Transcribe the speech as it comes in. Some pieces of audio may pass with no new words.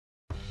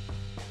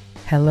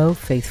Hello,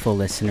 faithful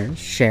listeners.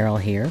 Cheryl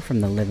here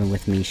from the Living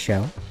With Me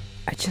show.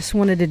 I just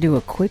wanted to do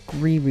a quick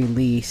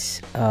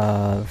re-release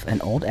of an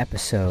old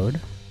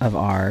episode of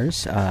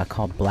ours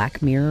called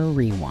Black Mirror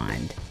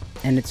Rewind.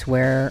 And it's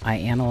where I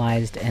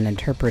analyzed and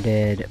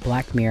interpreted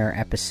Black Mirror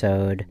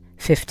episode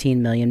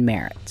 15 Million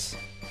Merits.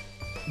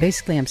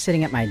 Basically, I'm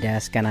sitting at my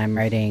desk and I'm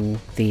writing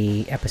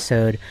the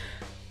episode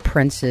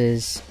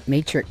Prince's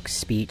Matrix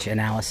speech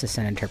analysis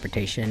and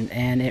interpretation,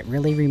 and it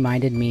really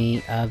reminded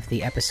me of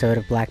the episode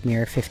of Black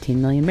Mirror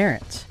 15 Million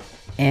Merits.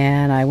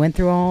 And I went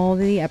through all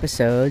the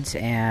episodes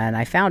and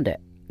I found it.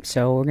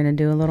 So we're going to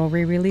do a little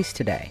re-release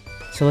today.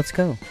 So let's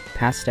go.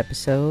 Past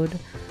episode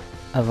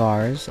of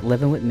ours,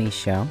 Living With Me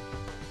show,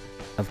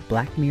 of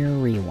Black Mirror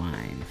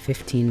Rewind,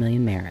 15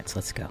 Million Merits.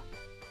 Let's go.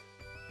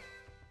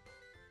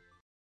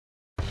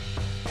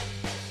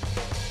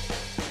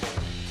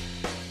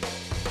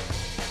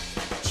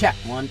 Check,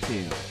 1,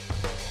 2.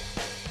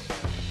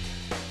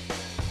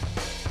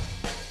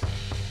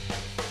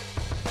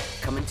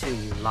 Coming to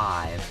you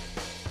live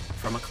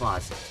from a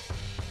closet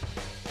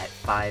at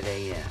 5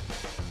 a.m.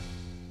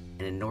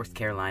 in a North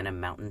Carolina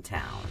mountain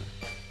town.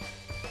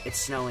 It's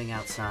snowing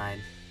outside.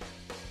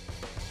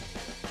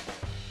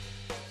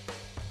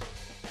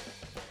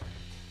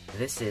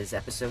 This is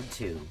episode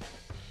 2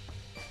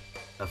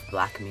 of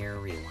Black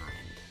Mirror Rewind.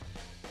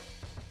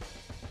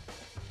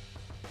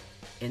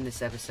 In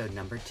this episode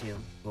number 2,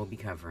 we'll be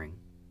covering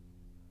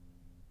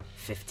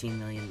 15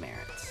 Million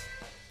Merits.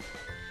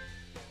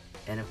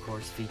 And of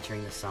course,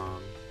 featuring the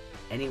song,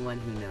 Anyone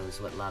Who Knows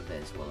What Love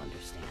Is Will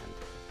Understand.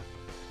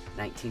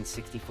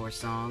 1964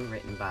 song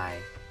written by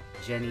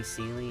Jenny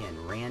Seeley and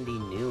Randy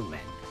Newman.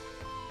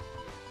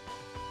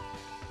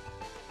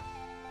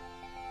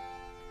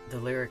 The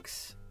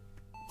lyrics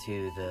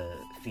to the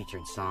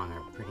featured song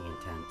are pretty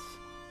intense.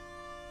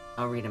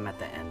 I'll read them at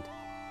the end.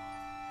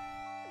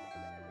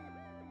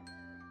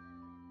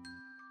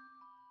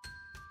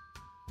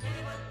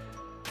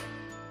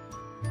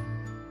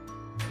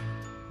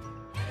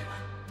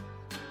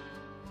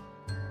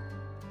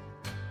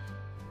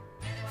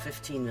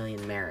 "15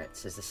 Million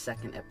Merits" is the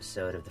second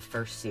episode of the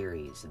first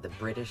series of the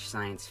British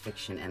science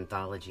fiction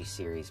anthology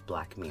series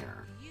Black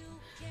Mirror.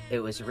 It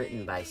was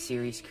written by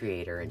series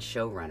creator and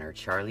showrunner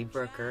Charlie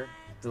Brooker,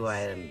 who I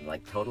am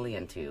totally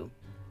into,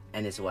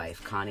 and his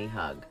wife Connie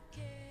Hugg,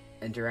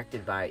 and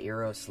directed by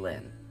Eros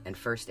Lyn, and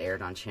first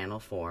aired on Channel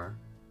 4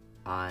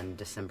 on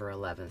December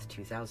 11th,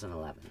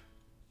 2011.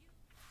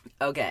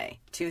 Okay,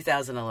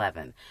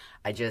 2011.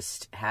 I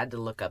just had to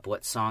look up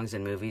what songs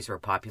and movies were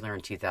popular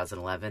in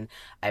 2011.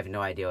 I have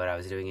no idea what I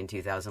was doing in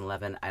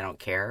 2011. I don't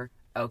care.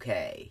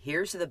 Okay,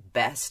 here's the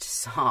best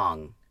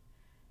song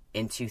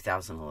in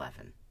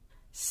 2011.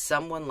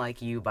 "Someone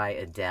Like You" by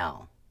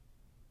Adele.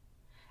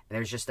 And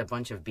there's just a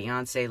bunch of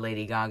Beyonce,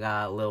 Lady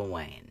Gaga, Lil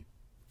Wayne.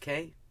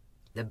 Okay?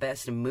 The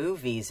best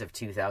movies of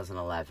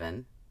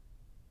 2011,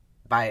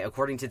 by,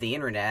 according to the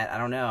internet, I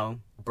don't know,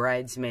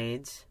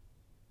 Bridesmaids,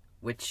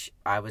 which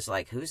I was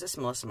like, who's this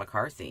Melissa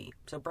McCarthy?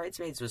 So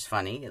Bridesmaids was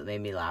funny. It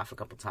made me laugh a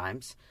couple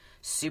times.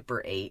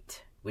 Super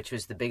 8, which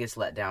was the biggest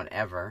letdown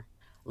ever.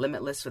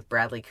 Limitless with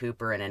Bradley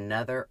Cooper, and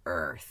Another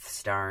Earth,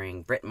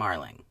 starring Britt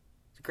Marling.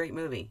 It's a great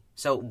movie.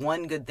 So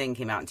one good thing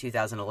came out in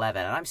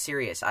 2011, and I'm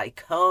serious. I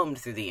combed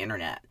through the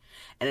internet,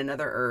 and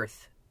Another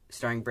Earth,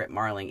 starring Britt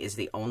Marling, is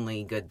the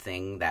only good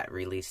thing that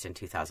released in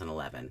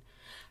 2011.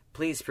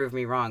 Please prove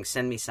me wrong.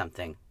 Send me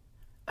something.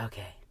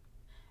 Okay.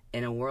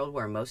 In a world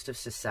where most of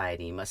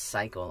society must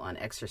cycle on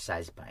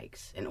exercise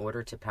bikes in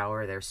order to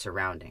power their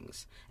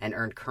surroundings and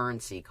earn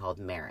currency called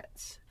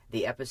merits,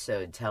 the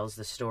episode tells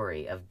the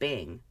story of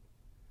Bing,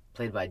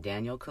 played by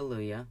Daniel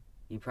Kaluuya,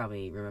 you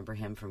probably remember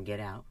him from Get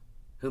Out,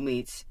 who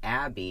meets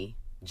Abby,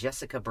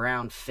 Jessica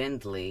Brown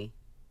Findlay,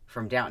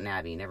 from Downton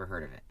Abbey, never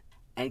heard of it,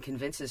 and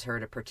convinces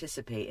her to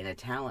participate in a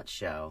talent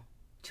show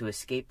to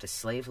escape the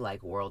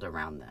slave-like world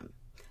around them.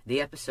 The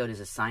episode is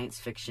a science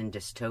fiction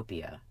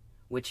dystopia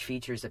which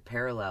features a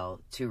parallel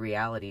to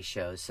reality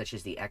shows such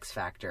as The X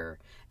Factor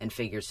and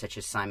figures such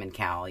as Simon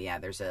Cowell. Yeah,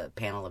 there's a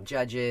panel of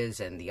judges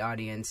and the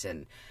audience,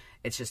 and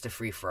it's just a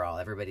free-for-all.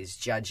 Everybody's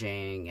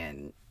judging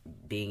and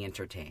being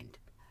entertained.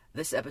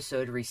 This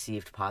episode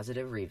received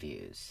positive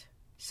reviews.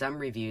 Some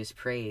reviews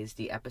praised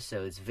the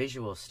episode's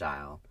visual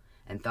style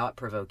and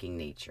thought-provoking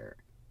nature,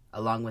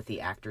 along with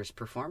the actors'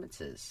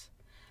 performances,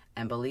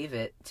 and believe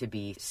it to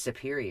be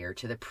superior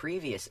to the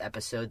previous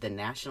episode, the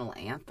national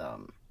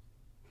anthem.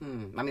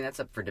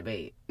 That's up for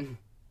debate.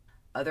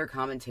 Other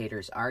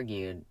commentators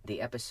argued the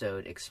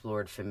episode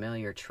explored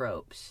familiar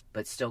tropes,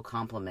 but still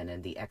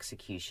complemented the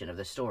execution of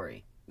the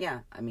story. Yeah,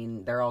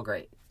 they're all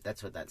great.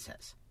 That's what that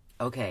says.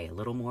 Okay, a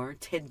little more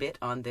tidbit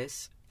on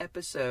this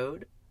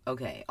episode.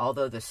 Okay,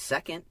 although the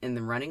second in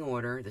the running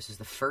order, this is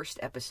the first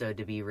episode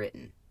to be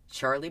written.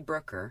 Charlie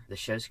Brooker, the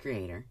show's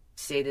creator,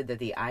 stated that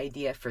the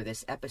idea for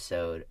this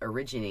episode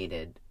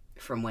originated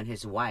from when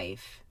his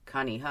wife,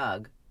 Connie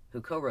Hugg, who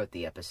co-wrote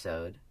the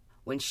episode,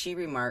 when she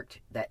remarked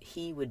that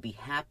he would be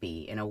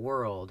happy in a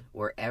world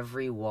where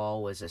every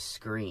wall was a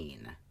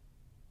screen.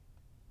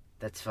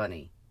 That's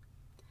funny.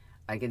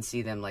 I can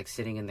see them, like,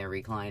 sitting in their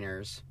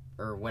recliners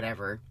or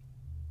whatever.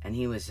 And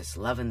he was just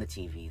loving the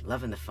TV,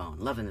 loving the phone,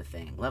 loving the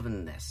thing,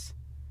 loving this.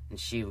 And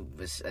she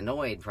was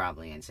annoyed,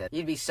 probably, and said,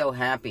 "You'd be so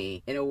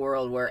happy in a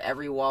world where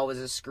every wall was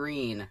a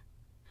screen."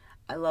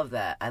 I love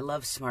that. I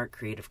love smart,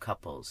 creative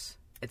couples.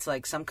 It's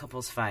like some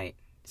couples fight.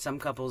 Some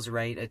couples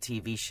write a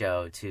TV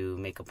show to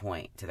make a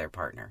point to their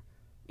partner.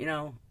 You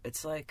know,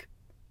 it's like,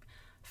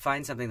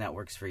 find something that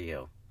works for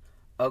you.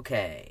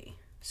 Okay,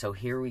 so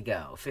here we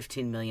go.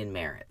 15 million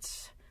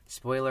merits.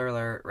 Spoiler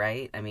alert,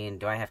 right? I mean,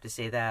 do I have to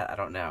say that? I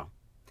don't know.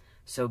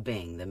 So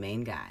Bing, the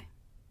main guy,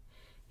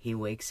 he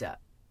wakes up.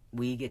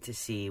 We get to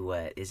see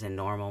what is a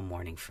normal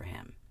morning for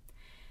him.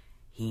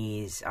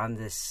 He's on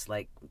this,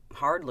 like,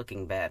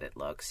 hard-looking bed, it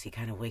looks. He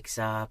kind of wakes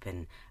up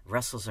and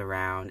rustles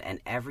around,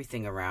 and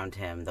everything around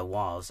him, the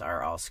walls,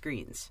 are all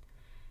screens.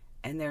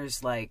 And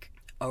there's, like,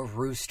 a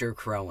rooster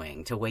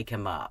crowing to wake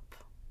him up,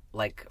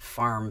 like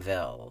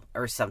Farmville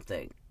or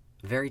something.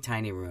 Very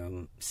tiny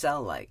room,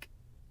 cell-like,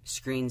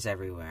 screens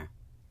everywhere.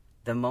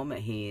 The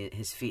moment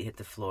his feet hit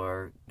the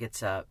floor,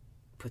 gets up,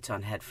 puts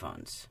on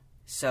headphones.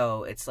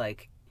 So it's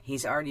like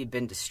he's already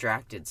been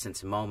distracted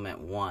since moment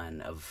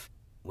one of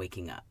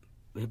waking up.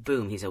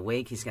 Boom, he's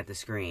awake, he's got the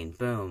screen.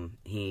 Boom,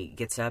 he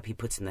gets up, he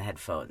puts in the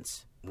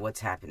headphones. What's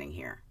happening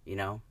here, you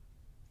know?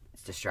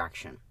 It's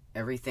distraction.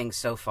 Everything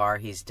so far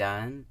he's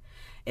done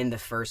in the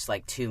first,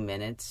 2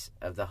 minutes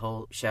of the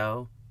whole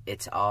show,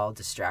 it's all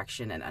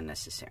distraction and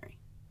unnecessary.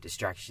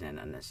 Distraction and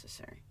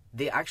unnecessary.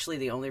 The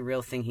only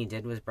real thing he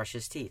did was brush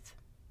his teeth.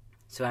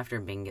 So after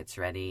Bing gets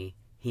ready,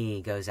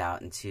 he goes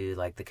out into,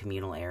 the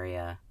communal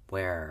area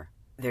where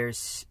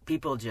there's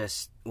people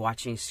just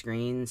watching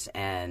screens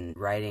and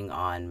riding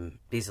on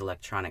these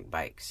electronic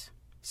bikes.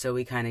 So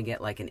we kind of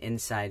get an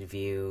inside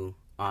view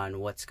on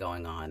what's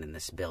going on in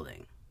this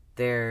building.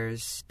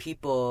 There's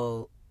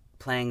people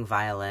playing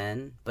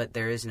violin, but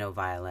there is no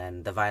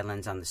violin. The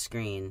violin's on the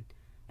screen,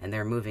 and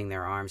they're moving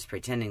their arms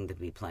pretending to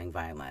be playing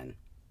violin.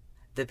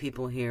 The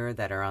people here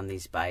that are on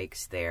these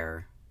bikes,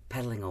 they're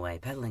pedaling away,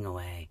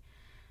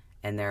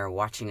 and they're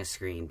watching a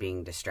screen,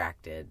 being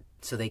distracted,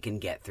 so they can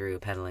get through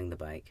pedaling the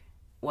bike.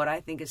 What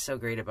I think is so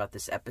great about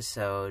this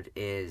episode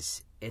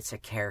is it's a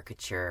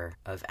caricature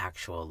of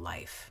actual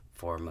life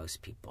for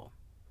most people.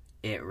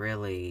 It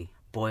really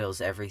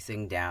boils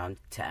everything down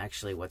to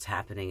actually what's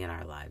happening in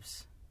our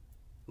lives.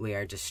 We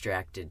are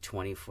distracted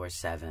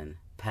 24/7,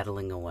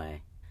 pedaling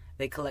away.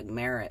 They collect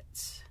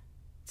merits.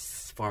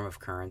 It's a form of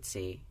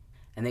currency,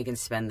 and they can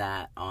spend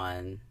that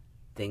on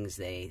things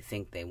they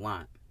think they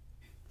want.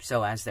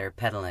 So as they're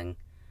pedaling,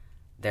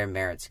 their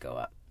merits go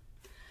up.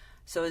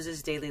 So as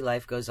his daily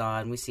life goes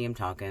on, we see him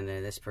talking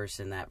to this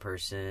person, that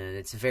person.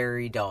 It's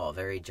very dull,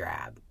 very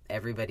drab.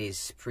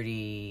 Everybody's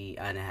pretty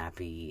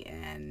unhappy,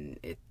 and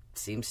it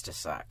seems to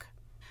suck.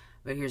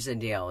 But here's the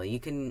deal. You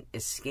can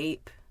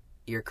escape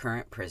your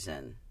current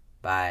prison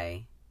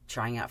by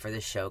trying out for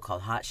this show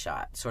called Hot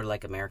Shot, sort of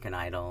like American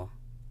Idol.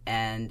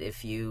 And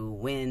if you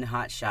win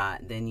Hot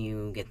Shot, then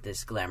you get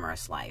this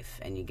glamorous life,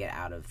 and you get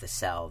out of the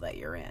cell that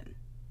you're in.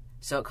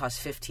 So it costs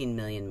 15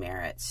 million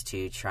merits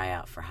to try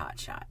out for Hot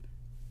Shot.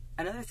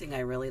 Another thing I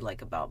really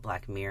like about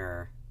Black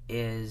Mirror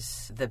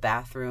is the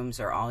bathrooms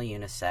are all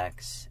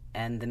unisex,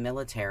 and the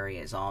military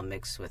is all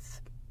mixed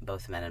with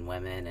both men and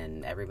women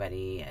and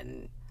everybody.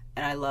 And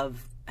I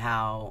love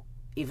how,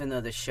 even though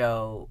the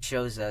show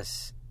shows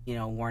us,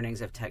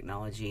 warnings of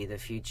technology, the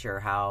future,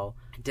 how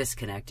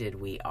disconnected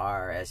we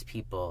are as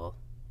people,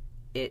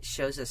 it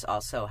shows us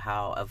also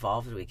how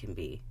evolved we can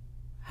be.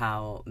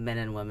 How men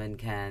and women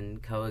can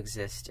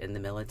coexist in the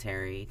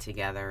military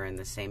together in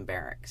the same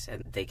barracks,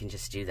 and they can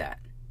just do that.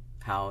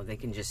 How they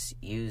can just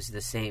use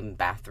the same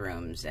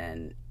bathrooms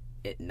and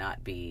it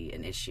not be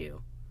an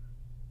issue,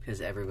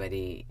 because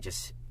everybody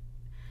just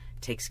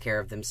takes care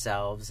of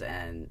themselves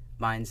and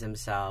minds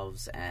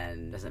themselves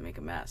and doesn't make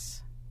a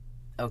mess.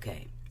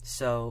 Okay,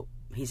 so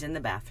he's in the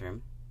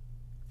bathroom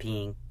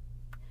peeing,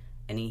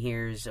 and he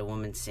hears a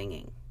woman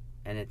singing,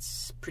 and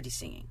it's pretty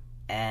singing.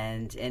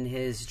 And in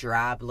his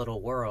drab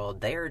little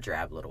world, their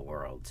drab little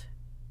world,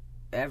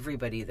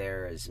 everybody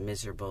there is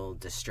miserable,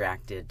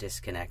 distracted,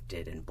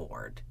 disconnected, and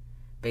bored.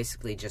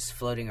 Basically just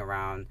floating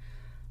around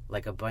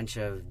like a bunch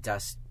of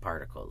dust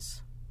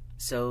particles.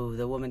 So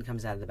the woman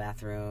comes out of the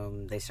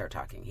bathroom, they start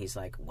talking. He's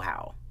like,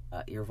 "Wow,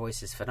 your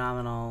voice is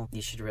phenomenal.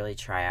 You should really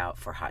try out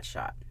for Hot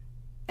Shot."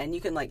 And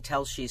you can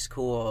tell she's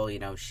cool,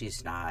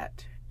 she's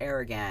not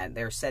arrogant.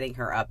 They're setting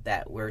her up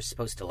that we're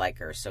supposed to like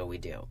her, so we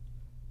do.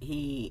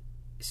 He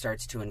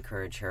starts to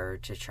encourage her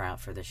to try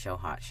out for the show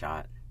Hot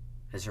Shot,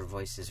 because her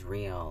voice is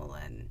real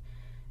and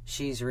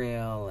she's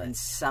real, and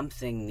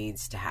something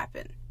needs to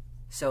happen.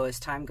 So as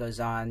time goes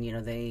on,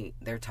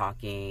 they're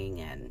talking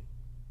and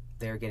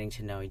they're getting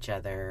to know each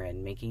other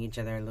and making each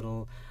other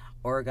little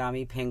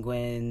origami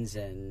penguins,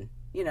 and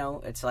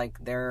it's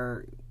like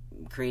they're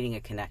creating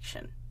a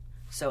connection.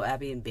 So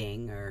Abby and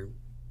Bing are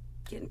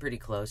getting pretty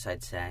close,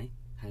 I'd say,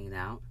 hanging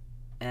out.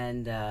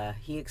 And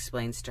he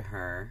explains to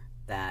her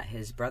that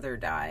his brother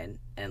died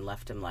and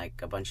left him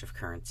a bunch of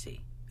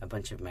currency, a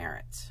bunch of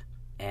merits.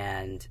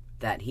 And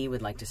that he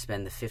would like to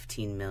spend the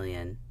 15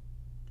 million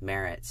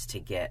merits to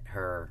get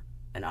her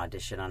an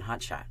audition on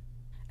Hot Shot.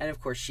 And of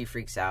course she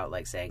freaks out,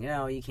 like saying,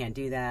 no, you can't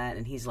do that.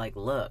 And he's like,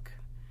 look,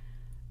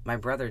 my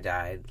brother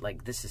died,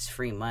 like, this is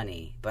free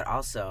money, but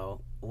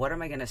also, what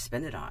am I going to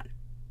spend it on?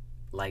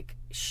 Like,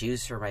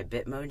 shoes for my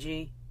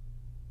Bitmoji?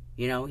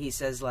 You know, he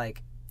says,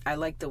 like, I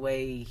like the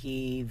way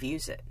he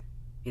views it.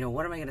 You know,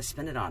 what am I going to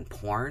spend it on?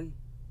 Porn?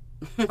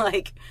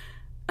 Like,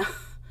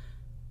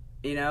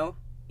 you know?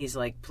 He's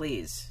like,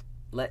 please,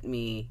 let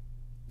me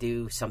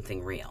do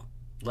something real.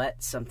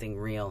 Let something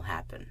real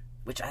happen.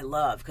 Which I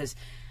love, because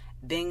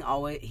Bing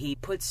he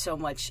puts so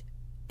much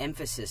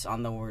emphasis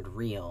on the word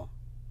real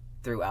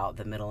throughout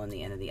the middle and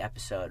the end of the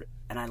episode,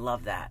 and I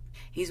love that.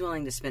 He's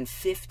willing to spend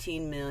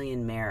 15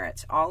 million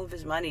merits, all of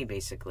his money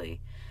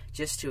basically,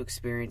 just to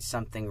experience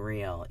something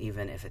real,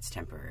 even if it's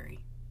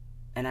temporary.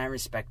 And I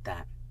respect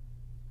that.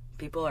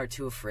 People are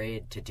too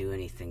afraid to do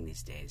anything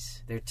these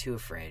days. They're too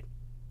afraid.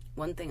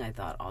 One thing I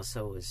thought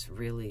also was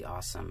really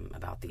awesome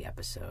about the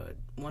episode,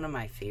 one of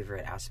my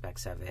favorite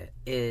aspects of it,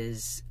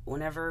 is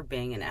whenever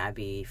Bing and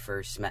Abby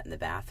first met in the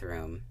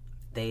bathroom,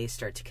 they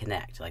start to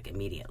connect, like,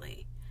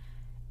 immediately.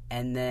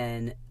 And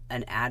then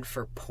an ad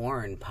for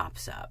porn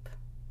pops up,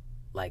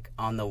 like,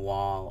 on the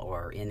wall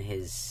or in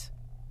his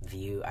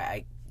view.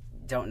 I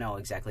don't know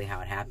exactly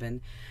how it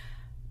happened,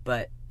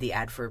 but the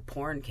ad for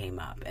porn came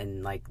up,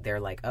 and, like,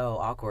 they're like, oh,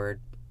 awkward.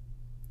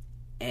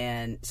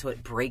 And so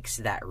it breaks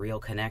that real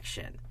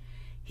connection.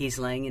 He's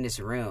laying in his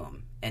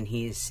room, and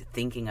he's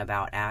thinking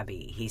about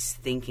Abby. He's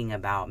thinking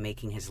about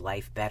making his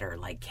life better.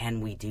 Like,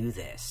 can we do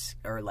this?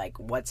 Or, like,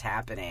 what's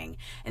happening?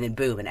 And then,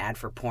 boom, an ad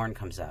for porn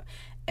comes up.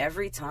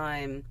 Every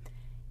time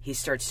he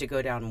starts to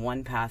go down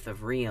one path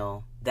of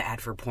real, the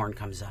ad for porn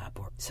comes up,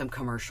 or some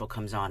commercial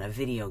comes on, a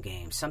video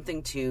game,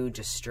 something to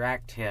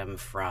distract him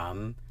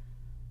from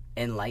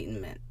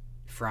enlightenment,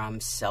 from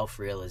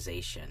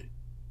self-realization.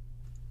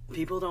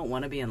 People don't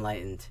want to be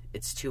enlightened.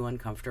 It's too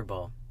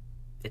uncomfortable.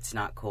 It's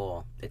not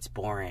cool. It's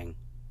boring.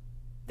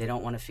 They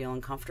don't want to feel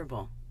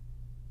uncomfortable.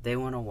 They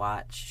want to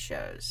watch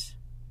shows.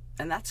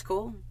 And that's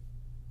cool.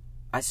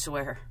 I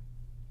swear.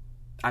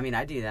 I mean,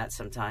 I do that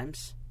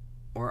sometimes.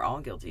 We're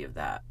all guilty of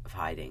that, of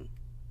hiding.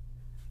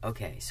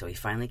 Okay, so he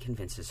finally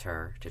convinces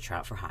her to try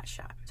out for Hot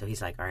Shot. So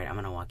he's like, all right, I'm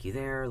going to walk you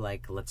there.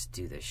 Like, let's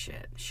do this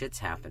shit. Shit's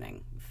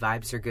happening.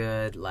 Vibes are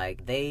good.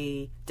 Like,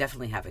 they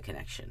definitely have a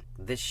connection.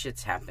 This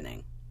shit's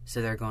happening.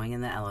 So they're going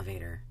in the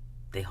elevator.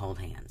 They hold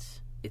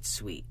hands. It's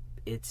sweet.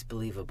 It's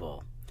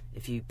believable.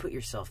 If you put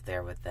yourself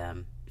there with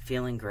them,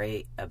 feeling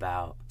great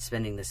about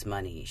spending this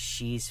money,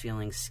 she's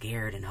feeling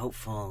scared and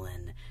hopeful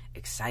and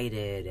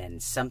excited,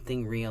 and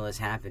something real is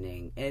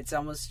happening. It's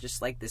almost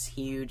just like this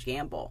huge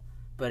gamble,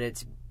 but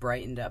it's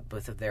brightened up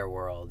both of their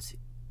worlds,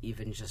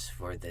 even just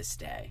for this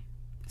day.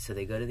 So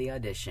they go to the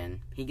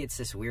audition. He gets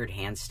this weird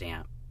hand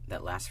stamp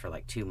that lasts for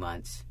like 2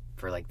 months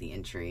for like the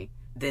entry.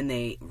 Then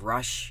they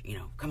rush, you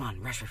know, come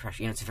on, rush, rush, rush.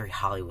 You know, it's very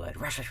Hollywood.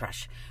 Rush, rush,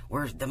 rush.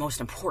 We're the most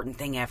important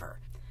thing ever.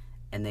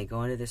 And they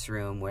go into this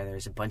room where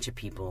there's a bunch of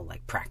people,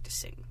 like,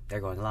 practicing.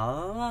 They're going, la,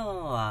 la, la,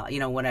 la, la, you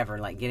know, whatever,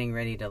 like, getting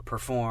ready to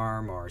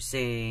perform or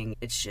sing.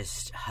 It's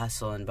just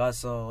hustle and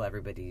bustle.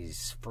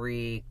 Everybody's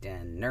freaked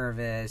and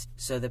nervous.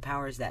 So the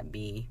powers that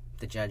be,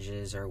 the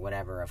judges or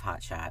whatever of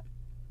Hot Shot,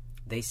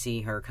 they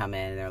see her come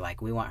in, and they're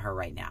like, we want her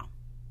right now.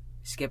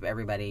 Skip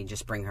everybody,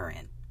 just bring her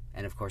in.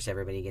 And, of course,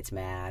 everybody gets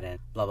mad and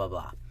blah, blah,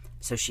 blah.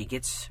 So she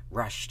gets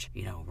rushed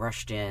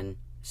in.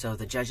 So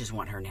the judges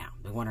want her now.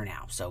 They want her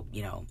now. So,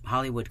 you know,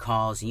 Hollywood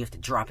calls, and you have to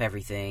drop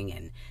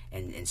everything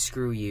and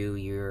screw you.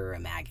 You're a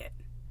maggot.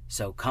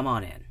 So come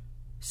on in.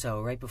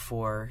 So right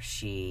before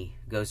she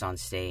goes on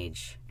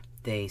stage,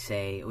 they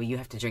say, well, you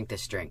have to drink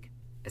this drink.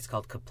 It's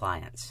called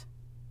compliance.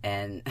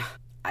 And,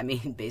 I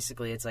mean,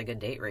 basically it's like a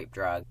date rape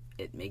drug.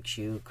 It makes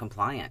you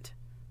compliant.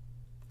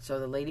 So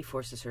the lady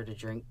forces her to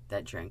drink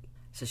that drink.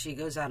 So she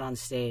goes out on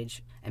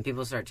stage, and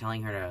people start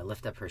telling her to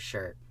lift up her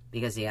shirt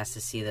because he has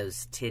to see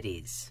those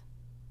titties.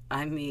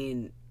 I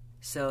mean,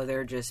 so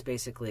they're just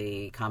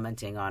basically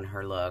commenting on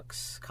her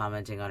looks,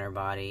 commenting on her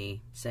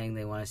body, saying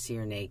they want to see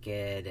her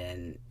naked,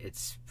 and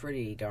it's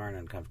pretty darn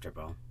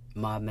uncomfortable.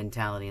 Mob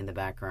mentality in the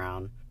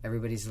background.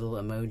 Everybody's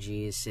little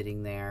emojis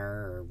sitting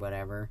there or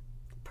whatever,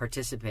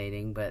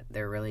 participating, but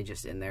they're really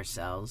just in their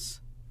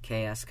cells.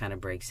 Chaos kind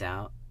of breaks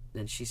out.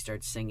 Then she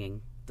starts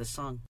singing the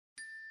song.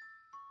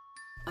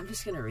 I'm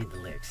just going to read the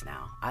lyrics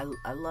now.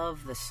 I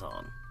love this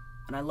song,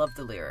 and I love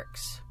the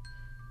lyrics.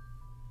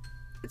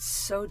 It's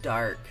so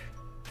dark,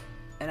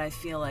 and I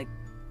feel like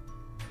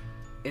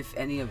if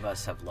any of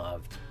us have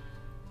loved,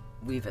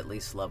 we've at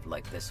least loved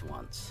like this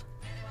once.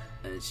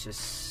 And it's just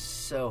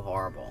so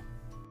horrible.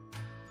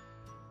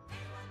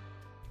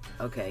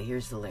 Okay,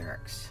 here's the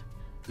lyrics.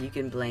 You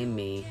can blame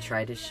me,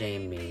 try to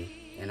shame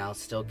me, and I'll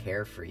still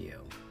care for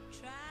you.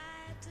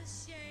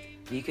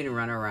 You can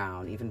run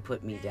around, even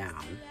put me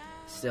down.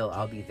 Still,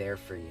 I'll be there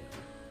for you.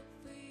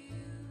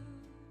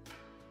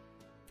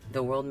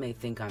 The world may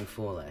think I'm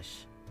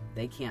foolish.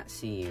 They can't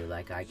see you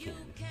like I can.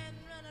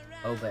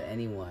 Oh, but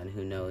anyone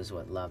who knows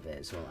what love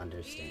is will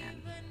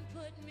understand.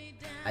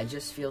 I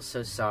just feel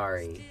so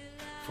sorry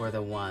for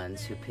the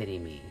ones who pity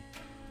me,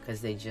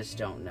 'cause they just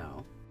don't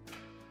know.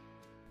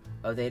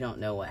 Oh, they don't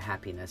know what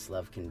happiness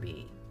love can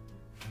be.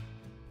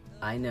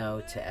 I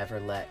know to ever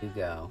let you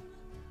go.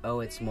 Oh,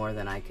 it's more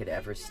than I could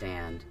ever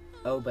stand.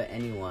 Oh, but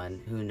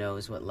anyone who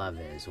knows what love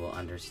is will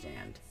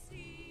understand.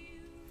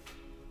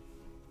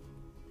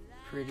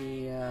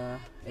 Pretty,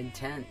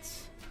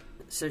 intense.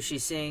 So she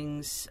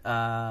sings,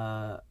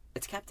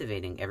 it's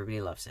captivating.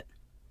 Everybody loves it.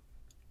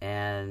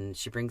 And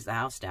she brings the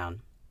house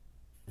down.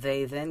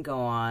 They then go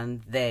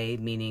on, they,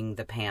 meaning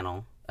the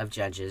panel of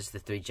judges, the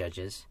 3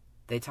 judges,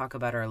 they talk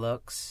about her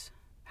looks,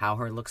 how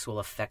her looks will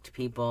affect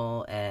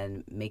people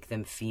and make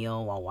them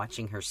feel while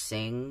watching her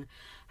sing,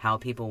 how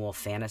people will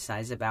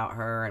fantasize about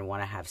her and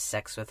want to have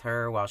sex with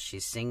her while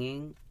she's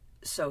singing.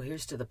 So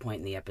here's to the point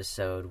in the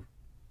episode,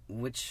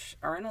 which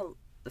are in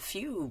a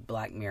few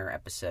Black Mirror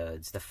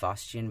episodes, the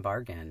Faustian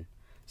bargain,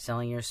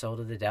 selling your soul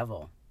to the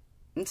devil.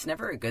 It's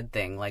never a good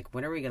thing. Like,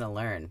 when are we going to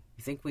learn?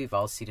 You think we've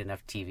all seen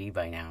enough TV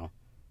by now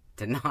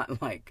to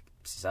not, like,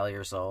 sell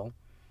your soul?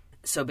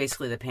 So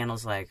basically the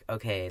panel's like,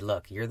 okay,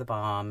 look, you're the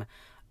bomb.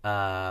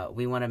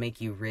 We want to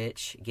make you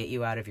rich, get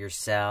you out of your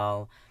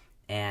cell,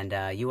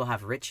 and you will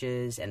have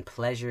riches and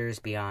pleasures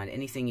beyond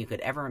anything you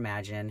could ever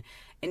imagine,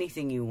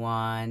 anything you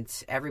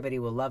want. Everybody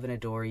will love and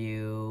adore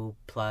you,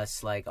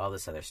 plus, like, all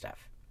this other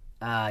stuff.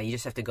 You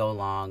just have to go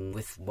along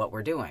with what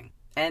we're doing.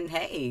 And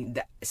hey,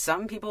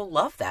 some people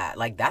love that.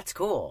 Like, that's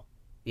cool,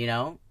 you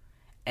know?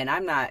 And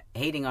I'm not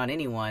hating on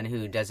anyone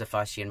who does a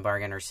Faustian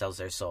bargain or sells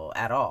their soul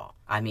at all.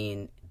 I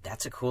mean,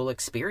 that's a cool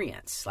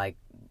experience. Like,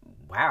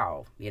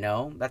 wow, you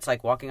know? That's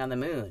like walking on the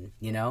moon,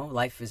 you know?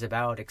 Life is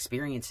about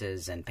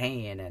experiences and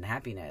pain and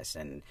happiness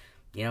and,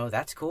 you know,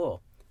 that's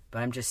cool. But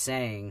I'm just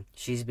saying,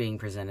 she's being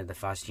presented the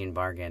Faustian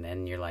bargain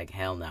and you're like,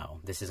 hell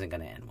no, this isn't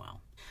going to end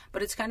well.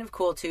 But it's kind of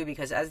cool, too,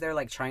 because as they're,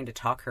 like, trying to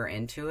talk her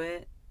into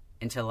it,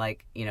 into,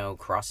 like, you know,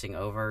 crossing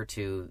over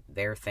to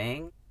their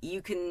thing,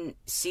 you can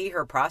see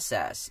her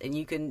process, and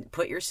you can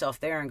put yourself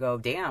there and go,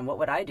 damn, what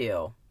would I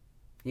do?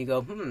 You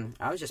go,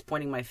 I was just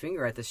pointing my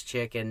finger at this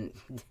chick, and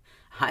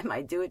I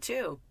might do it,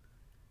 too.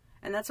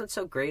 And that's what's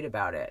so great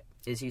about it,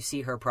 is you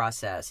see her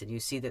process, and you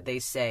see that they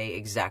say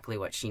exactly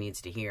what she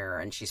needs to hear,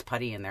 and she's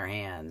putty in their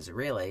hands,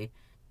 really.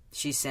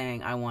 She's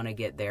saying, I want to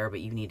get there,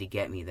 but you need to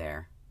get me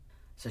there.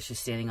 So she's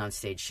standing on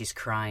stage, she's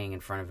crying in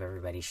front of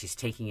everybody, she's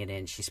taking it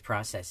in, she's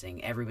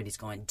processing, everybody's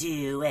going,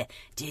 do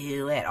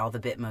it, all the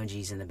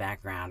Bitmojis in the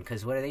background,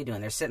 because what are they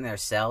doing? They're sitting in their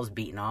cells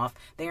beating off,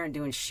 they aren't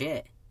doing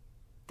shit.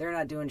 They're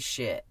not doing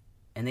shit,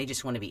 and they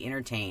just want to be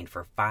entertained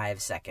for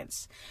 5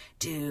 seconds.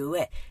 Do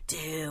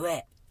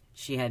it.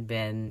 She had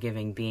been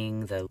giving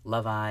Bing the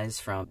love eyes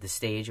from the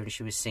stage when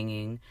she was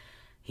singing.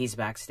 He's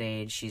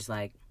backstage, she's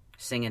like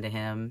singing to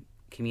him,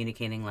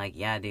 communicating like,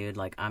 yeah, dude,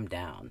 like, I'm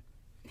down.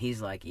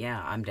 He's like,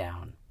 yeah, I'm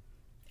down.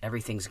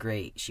 Everything's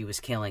great. She was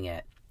killing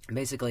it.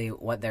 Basically,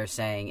 what they're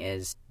saying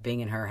is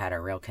Bing and her had a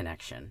real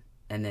connection.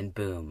 And then,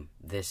 boom,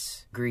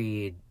 this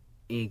greed,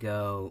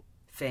 ego,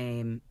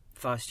 fame,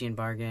 Faustian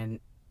bargain,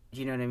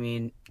 you know what I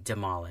mean?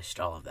 Demolished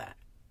all of that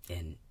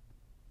in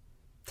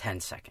 10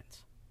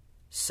 seconds.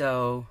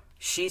 So,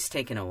 she's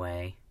taken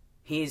away.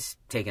 He's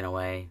taken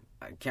away.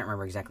 I can't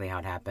remember exactly how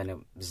it happened. It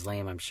was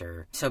lame, I'm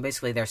sure. So,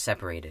 basically, they're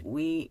separated.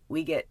 We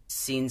get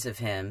scenes of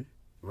him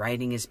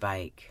riding his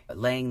bike,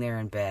 laying there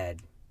in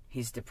bed.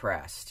 He's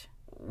depressed.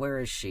 Where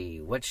is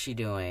she? What's she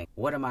doing?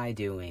 What am I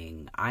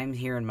doing? I'm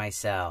here in my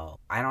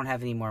cell. I don't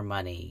have any more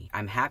money.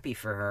 I'm happy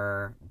for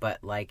her,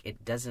 but, like,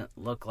 it doesn't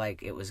look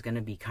like it was going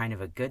to be kind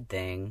of a good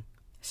thing.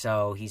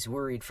 So he's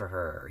worried for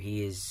her.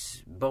 He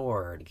is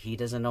bored. He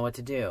doesn't know what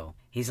to do.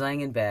 He's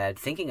laying in bed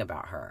thinking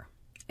about her.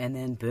 And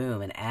then,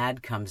 boom, an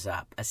ad comes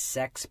up. A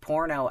sex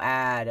porno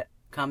ad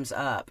comes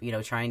up, you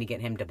know, trying to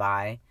get him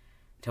to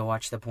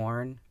watch the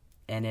porn.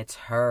 And it's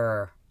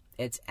her.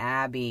 It's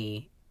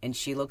Abby. And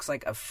she looks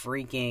like a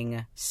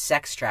freaking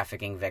sex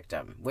trafficking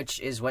victim, which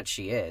is what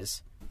she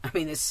is. I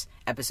mean, this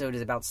episode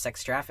is about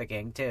sex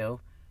trafficking, too.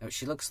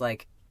 She looks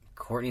like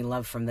Courtney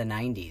Love from the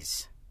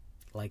 90s.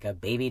 Like a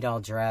baby doll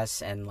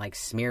dress and, like,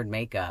 smeared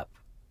makeup.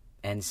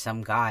 And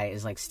some guy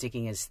is, like,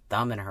 sticking his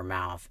thumb in her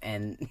mouth.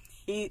 And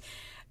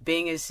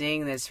Bing is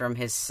seeing this from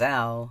his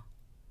cell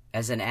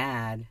as an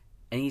ad.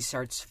 And he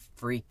starts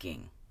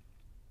freaking.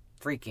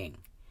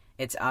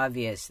 It's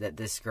obvious that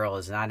this girl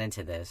is not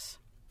into this.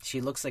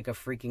 She looks like a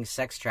freaking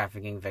sex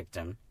trafficking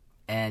victim.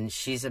 And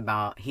he's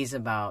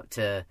about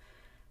to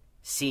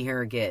see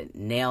her get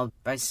nailed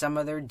by some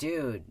other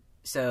dude.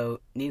 So,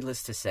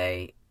 needless to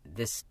say,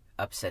 this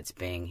upsets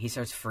Bing. He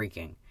starts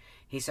freaking.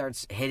 He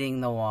starts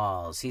hitting the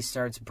walls. He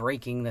starts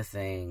breaking the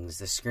things,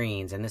 the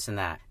screens, and this and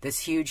that.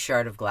 This huge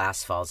shard of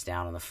glass falls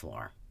down on the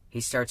floor.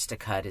 He starts to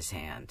cut his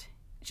hand.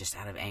 Just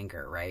out of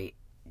anger, right?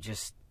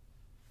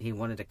 He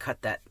wanted to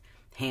cut that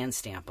hand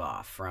stamp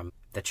off from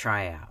the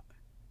tryout.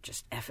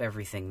 Just F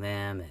everything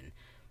them and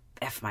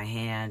F my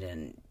hand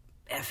and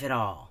F it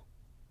all.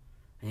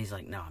 And he's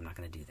like, no, I'm not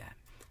going to do that.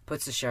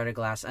 Puts the shard of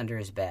glass under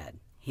his bed.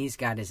 He's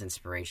got his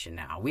inspiration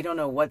now. We don't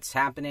know what's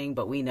happening,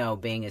 but we know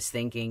Bing is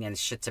thinking and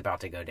shit's about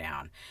to go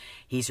down.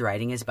 He's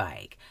riding his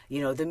bike.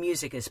 The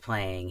music is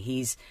playing.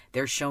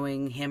 They're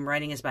showing him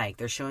riding his bike.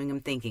 They're showing him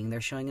thinking.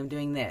 They're showing him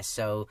doing this.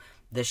 So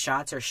the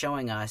shots are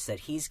showing us that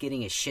he's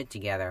getting his shit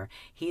together.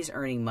 He's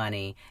earning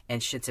money,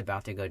 and shit's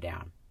about to go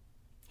down.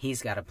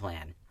 He's got a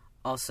plan.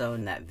 Also,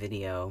 in that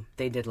video,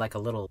 they did like a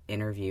little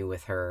interview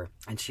with her,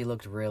 and she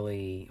looked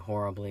really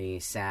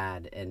horribly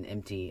sad and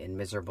empty and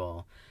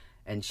miserable.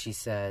 And she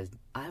said,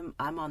 I'm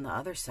on the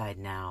other side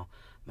now.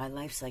 My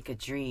life's like a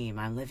dream.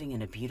 I'm living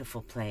in a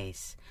beautiful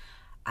place.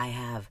 I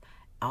have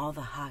all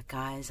the hot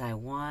guys I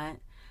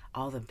want,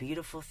 all the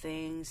beautiful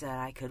things that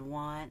I could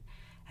want,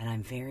 and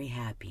I'm very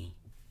happy.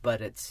 But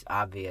it's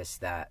obvious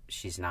that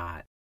she's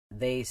not.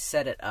 They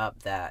set it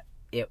up that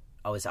it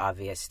was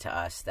obvious to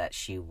us that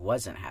she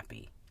wasn't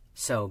happy.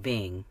 So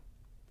Bing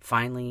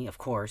finally, of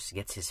course,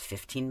 gets his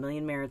 15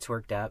 million merits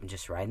worked up and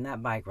just riding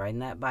that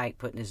bike,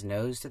 putting his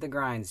nose to the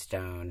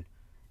grindstone.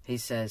 He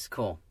says,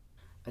 cool.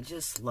 I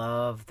just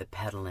love the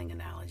pedaling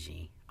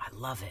analogy. I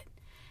love it.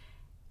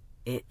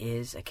 It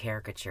is a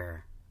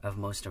caricature of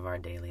most of our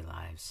daily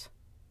lives.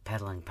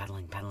 Pedaling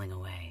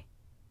away.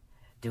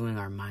 Doing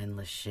our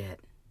mindless shit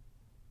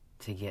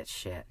to get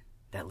shit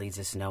that leads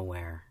us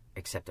nowhere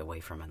except away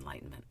from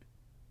enlightenment.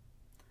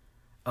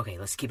 Okay,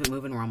 let's keep it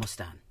moving. We're almost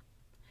done.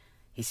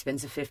 He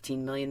spends the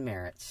 15 million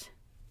merits.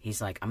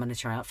 He's like, I'm going to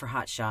try out for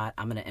Hotshot.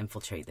 I'm going to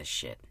infiltrate this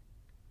shit.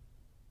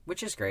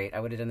 Which is great. I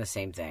would have done the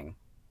same thing.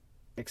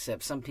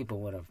 Except some people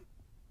would have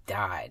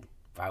died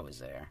if I was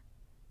there.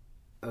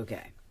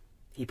 Okay.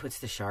 He puts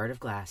the shard of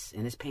glass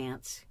in his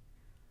pants.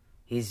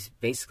 He's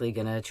basically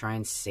going to try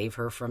and save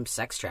her from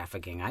sex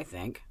trafficking, I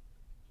think.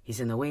 He's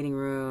in the waiting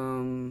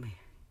room.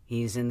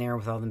 He's in there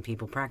with all them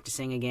people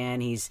practicing again.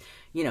 He's,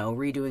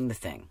 redoing the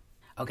thing.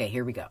 Okay,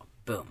 here we go.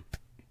 Boom.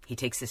 He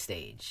takes the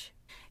stage.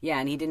 Yeah,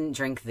 and he didn't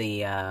drink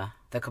the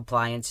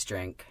compliance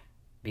drink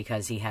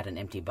because he had an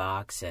empty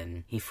box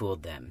and he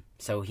fooled them.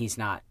 So he's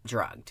not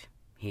drugged.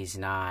 He's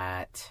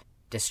not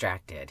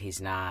distracted.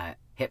 He's not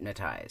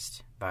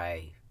hypnotized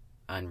by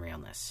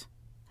unrealness.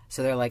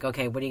 So they're like,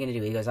 okay, what are you going to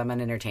do? He goes, I'm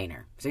an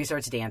entertainer. So he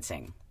starts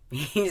dancing.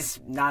 He's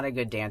not a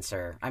good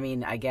dancer. I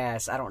mean, I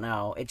guess, I don't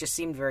know. It just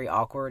seemed very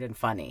awkward and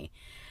funny.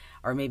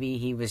 Or maybe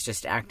he was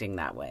just acting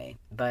that way.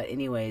 But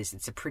anyways,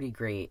 it's a pretty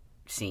great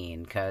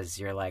scene because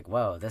you're like,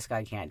 whoa, this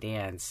guy can't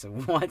dance.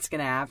 What's going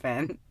to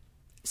happen?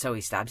 So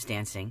he stops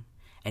dancing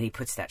and he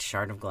puts that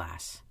shard of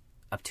glass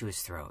up to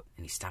his throat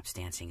and he stops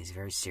dancing. He's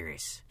very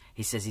serious.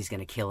 He says he's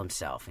going to kill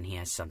himself and he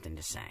has something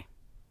to say.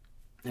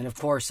 And of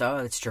course,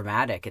 it's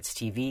dramatic. It's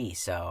TV.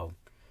 So,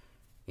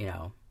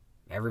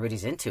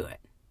 everybody's into it.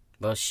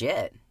 Well,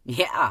 shit.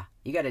 Yeah.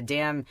 You got a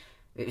damn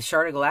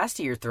shard of glass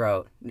to your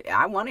throat.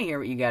 I want to hear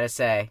what you got to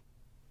say.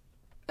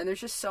 And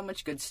there's just so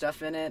much good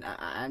stuff in it.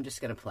 I'm just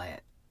going to play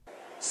it.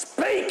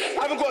 Speak! I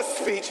haven't got a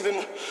speech. I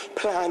didn't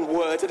plan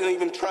words. I didn't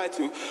even try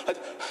to.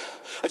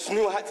 I just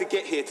knew I had to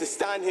get here, to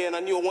stand here, and I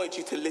knew I wanted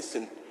you to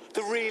listen.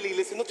 To really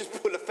listen, not just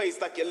pull a face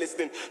like you're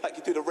listening, like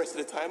you do the rest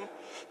of the time.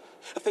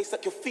 A face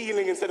like you're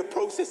feeling instead of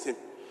processing.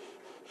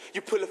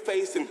 You pull a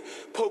face and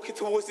poke it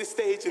towards the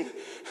stage, and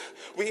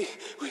we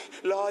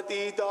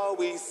la-dee-da,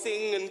 we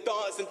sing and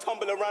dance and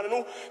tumble around,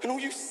 and all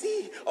you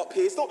see up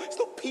here, it's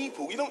not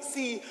people. You don't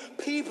see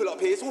people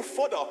up here, it's all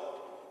fodder.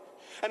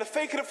 And the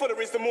faker the fodder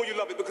is, the more you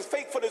love it, because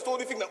fake fodder is the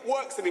only thing that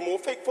works anymore.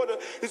 Fake fodder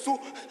is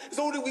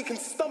all that we can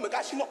stomach.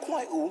 Actually, not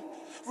quite all.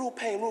 Real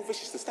pain, real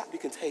viciousness, that we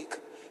can take.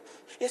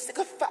 Yeah, stick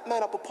a fat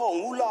man up a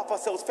pole, we'll laugh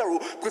ourselves feral,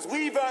 because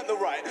we've earned the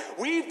right.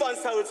 We've done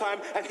so time,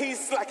 and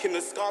he's slacking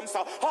the scum, so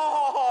ha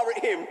ha ha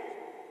at him.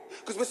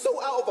 Because we're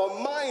so out of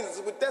our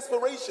minds with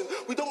desperation,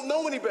 we don't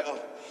know any better.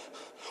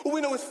 All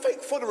we know is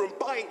fake fodder and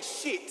buying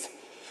shit.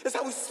 That's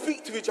how we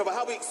speak to each other,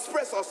 how we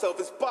express ourselves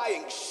is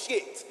buying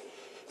shit.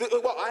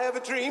 Well, I have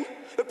a dream.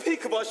 The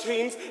peak of our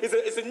dreams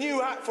is a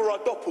new hat for our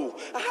doppel.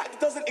 A hat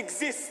that doesn't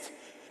exist.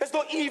 It's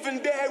not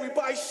even there. We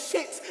buy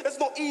shit that's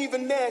not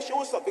even there.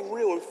 Show us something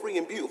real and free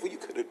and beautiful. You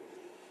couldn't.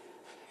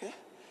 Yeah?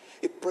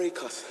 It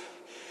break us.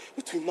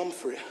 We're too numb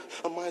for it.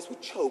 Our minds will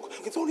choke.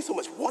 It's only so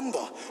much wonder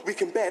we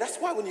can bear. That's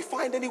why when you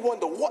find any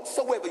wonder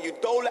whatsoever, you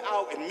dole it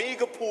out in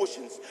meager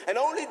portions. And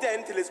only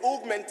then till it's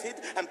augmented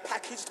and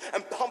packaged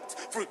and pumped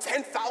through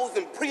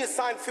 10,000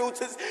 pre-assigned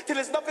filters till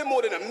it's nothing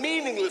more than a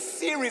meaningless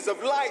series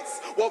of lights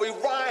while we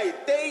ride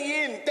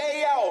day in,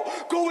 day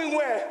out. Going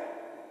where?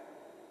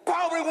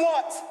 Powering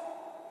what?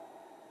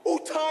 All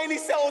tiny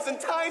cells and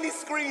tiny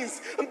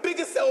screens and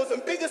bigger cells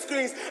and bigger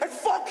screens. And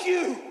fuck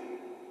you!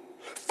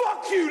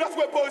 Fuck you! That's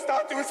what it boils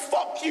down to, is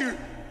fuck you!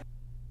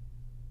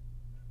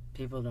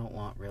 People don't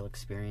want real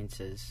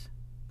experiences.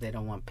 They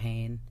don't want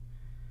pain.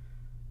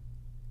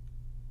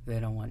 They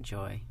don't want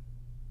joy.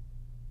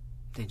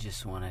 They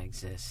just want to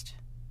exist.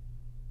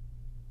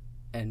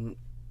 And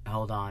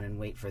hold on and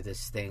wait for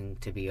this thing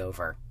to be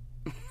over.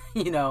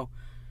 But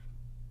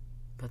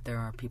there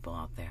are people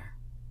out there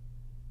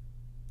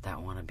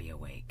that want to be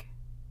awake.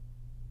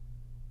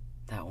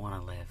 That want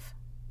to live.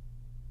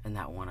 And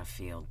that want to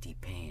feel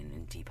deep pain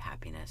and deep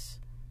happiness.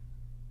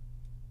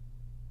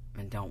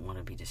 and don't want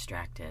to be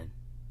distracted.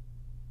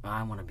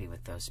 I want to be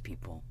with those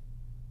people.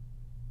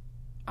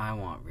 I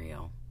want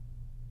real.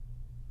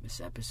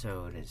 This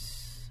episode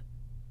is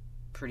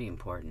pretty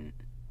important.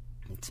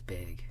 It's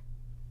big.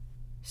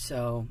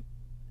 So,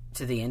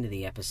 to the end of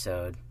the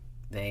episode,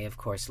 they of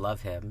course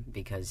love him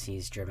because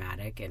he's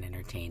dramatic and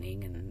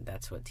entertaining, and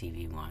that's what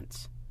TV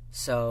wants.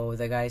 So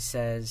the guy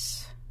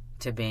says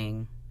to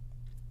Bing,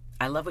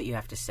 I love what you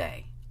have to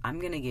say. I'm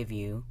going to give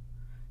you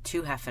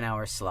 2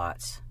 half-an-hour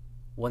slots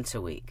once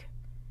a week.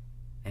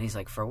 And he's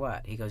like, for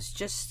what? He goes,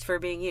 just for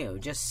being you.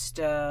 Just,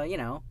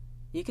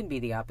 you can be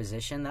the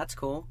opposition. That's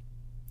cool.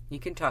 You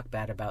can talk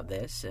bad about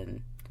this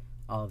and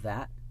all of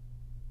that.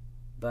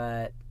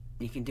 But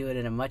you can do it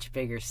in a much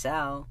bigger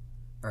cell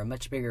or a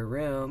much bigger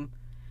room.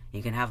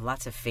 You can have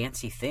lots of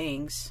fancy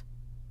things.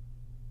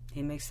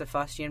 He makes the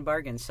Faustian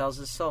bargain, sells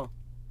his soul.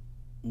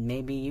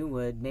 Maybe you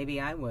would. Maybe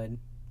I would.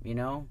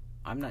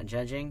 I'm not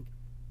judging.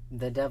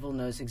 The devil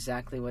knows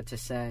exactly what to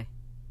say.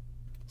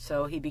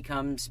 So he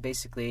becomes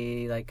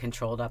basically like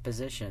controlled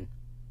opposition.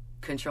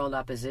 Controlled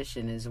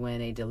opposition is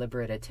when a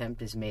deliberate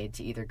attempt is made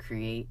to either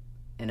create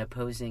an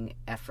opposing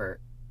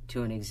effort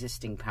to an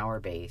existing power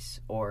base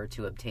or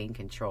to obtain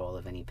control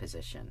of any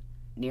position.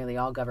 Nearly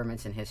all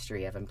governments in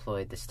history have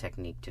employed this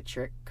technique to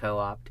trick,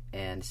 co-opt,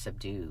 and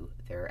subdue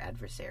their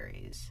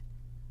adversaries.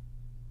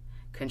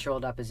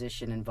 Controlled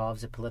opposition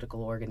involves a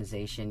political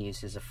organization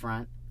used as a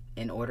front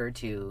in order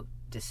to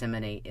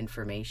disseminate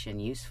information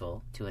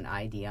useful to an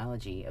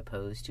ideology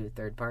opposed to a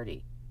third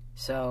party.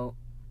 So,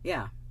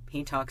 yeah,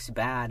 he talks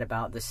bad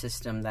about the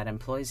system that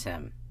employs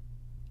him.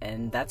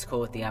 And that's cool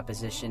with the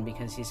opposition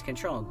because he's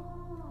controlled.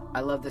 I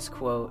love this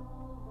quote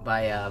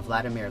by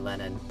Vladimir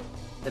Lenin.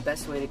 The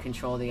best way to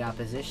control the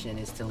opposition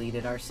is to lead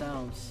it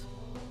ourselves.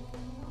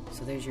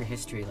 So there's your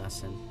history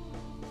lesson.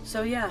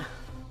 So yeah,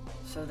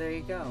 so there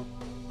you go.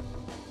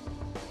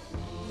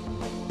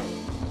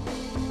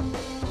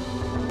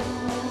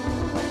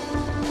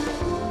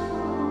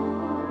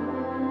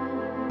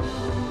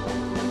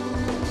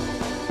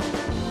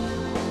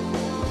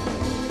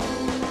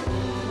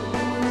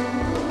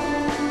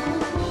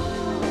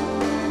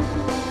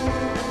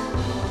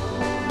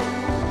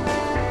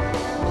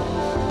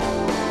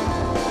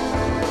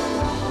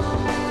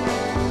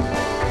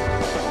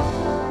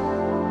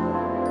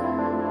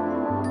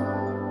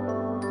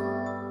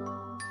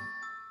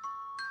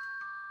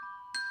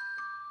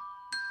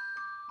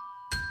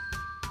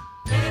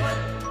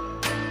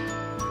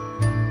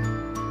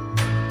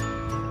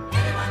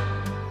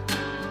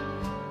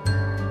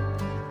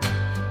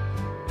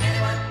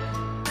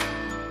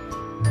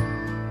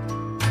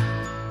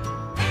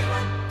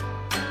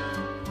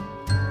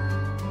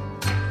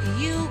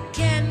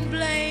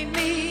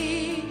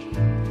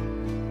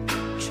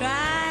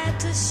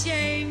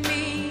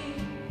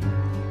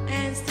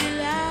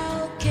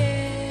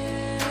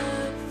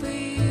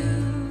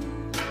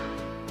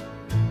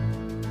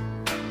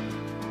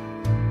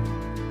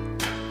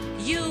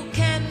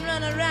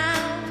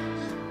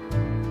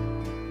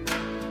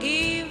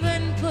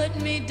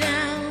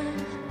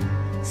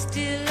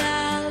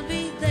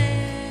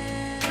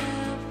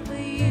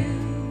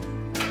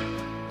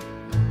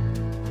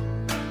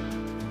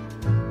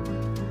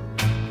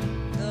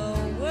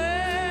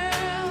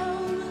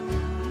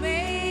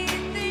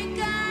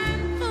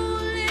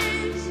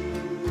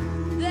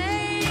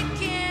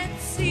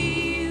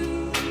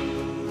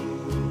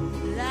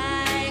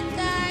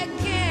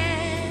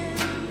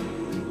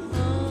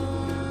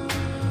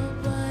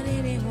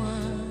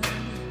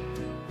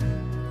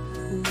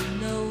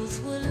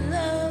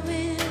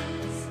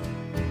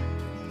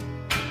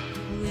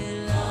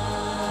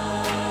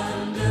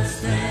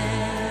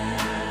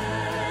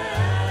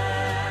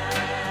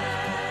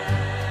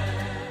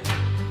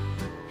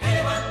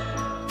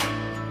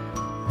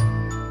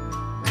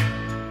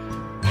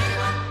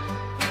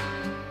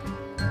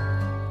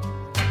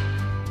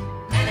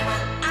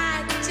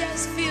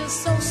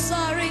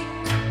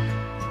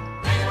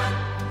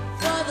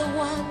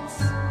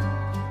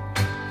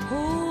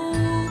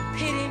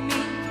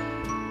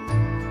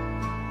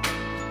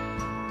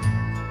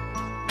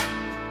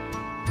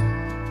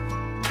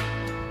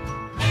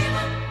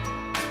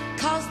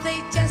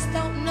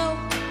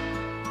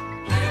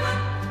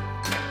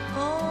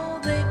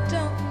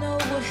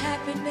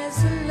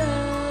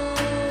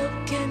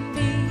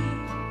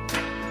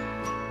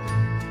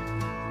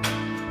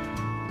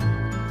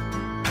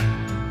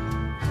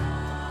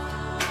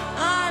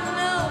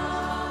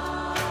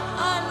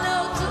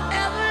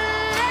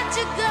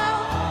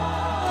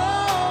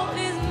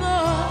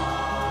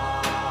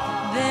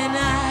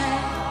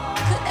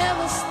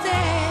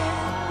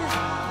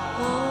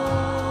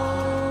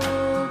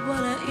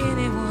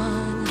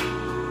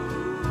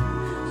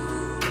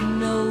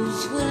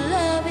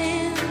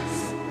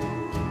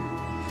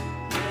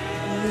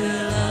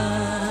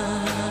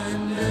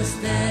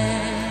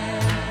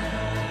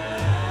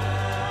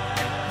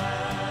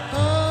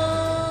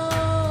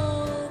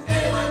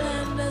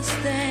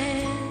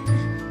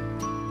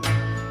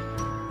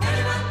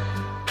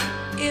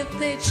 If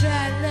they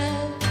try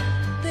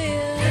love,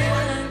 they'll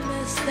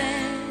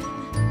understand.